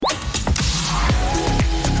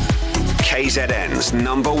KZN's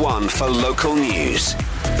 #1 for local news.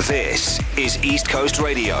 This is East Coast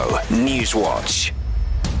Radio Newswatch.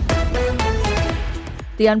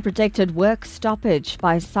 The unprotected work stoppage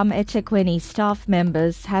by some eThekwini staff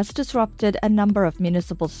members has disrupted a number of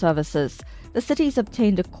municipal services. The city's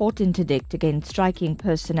obtained a court interdict against striking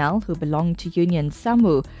personnel who belong to Union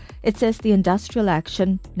SAMU. It says the industrial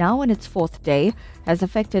action, now in its fourth day, has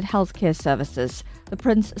affected healthcare services. The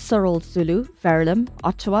Prince Cyril Zulu, Verulam,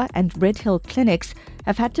 Ottawa and Red Hill clinics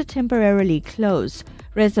have had to temporarily close.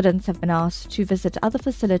 Residents have been asked to visit other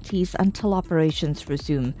facilities until operations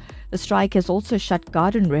resume. The strike has also shut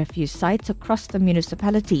garden refuse sites across the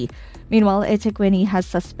municipality. Meanwhile, eThekwini has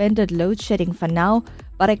suspended load shedding for now,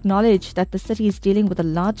 but acknowledged that the city is dealing with a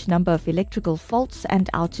large number of electrical faults and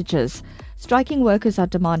outages. Striking workers are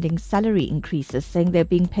demanding salary increases, saying they're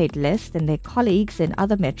being paid less than their colleagues in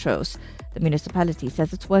other metros. The municipality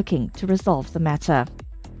says it's working to resolve the matter.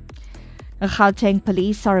 Gauteng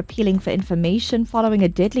police are appealing for information following a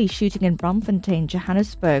deadly shooting in Braamfontein,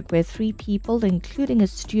 Johannesburg, where 3 people, including a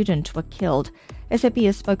student, were killed.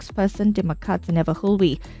 SAPS spokesperson Demakatsi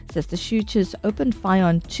Nevahulwi says the shooters opened fire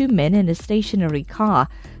on 2 men in a stationary car.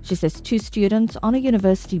 She says 2 students on a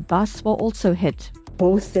university bus were also hit.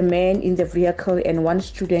 Both the man in the vehicle and 1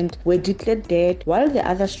 student were declared dead, while the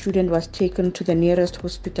other student was taken to the nearest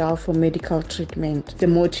hospital for medical treatment. The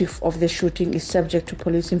motive of the shooting is subject to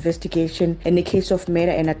police investigation, and the case of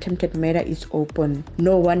murder and attempted murder is open.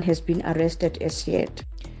 No one has been arrested as yet.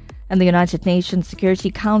 And the United Nations Security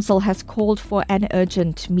Council has called for an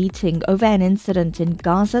urgent meeting over an incident in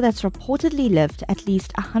Gaza that's reportedly left at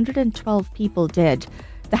least 112 people dead.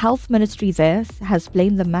 The health ministry there has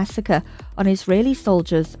blamed the massacre on Israeli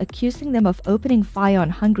soldiers, accusing them of opening fire on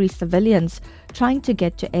hungry civilians trying to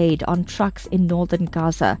get to aid on trucks in northern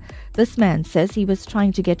Gaza. This man says he was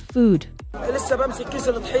trying to get food. By the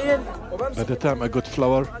time I got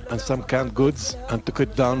flour and some canned goods and took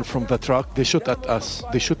it down from the truck, they shot at us.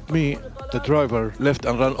 They shot me, the driver, left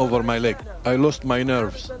and ran over my leg. I lost my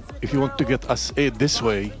nerves. If you want to get us aid this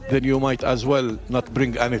way, then you might as well not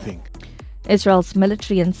bring anything. Israel's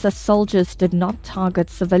military insists soldiers did not target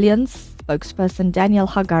civilians. Spokesperson Daniel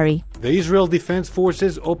Hagari. The Israel Defense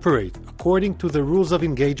Forces operate according to the rules of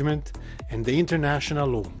engagement and the international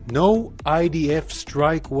law. No IDF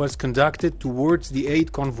strike was conducted towards the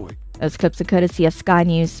aid convoy. Those clips are courtesy of Sky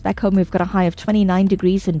News. Back home, we've got a high of 29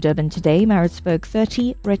 degrees in Durban today, Maritzburg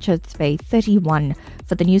 30, Richards Bay 31.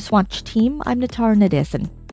 For the Newswatch team, I'm Natara Nadesan.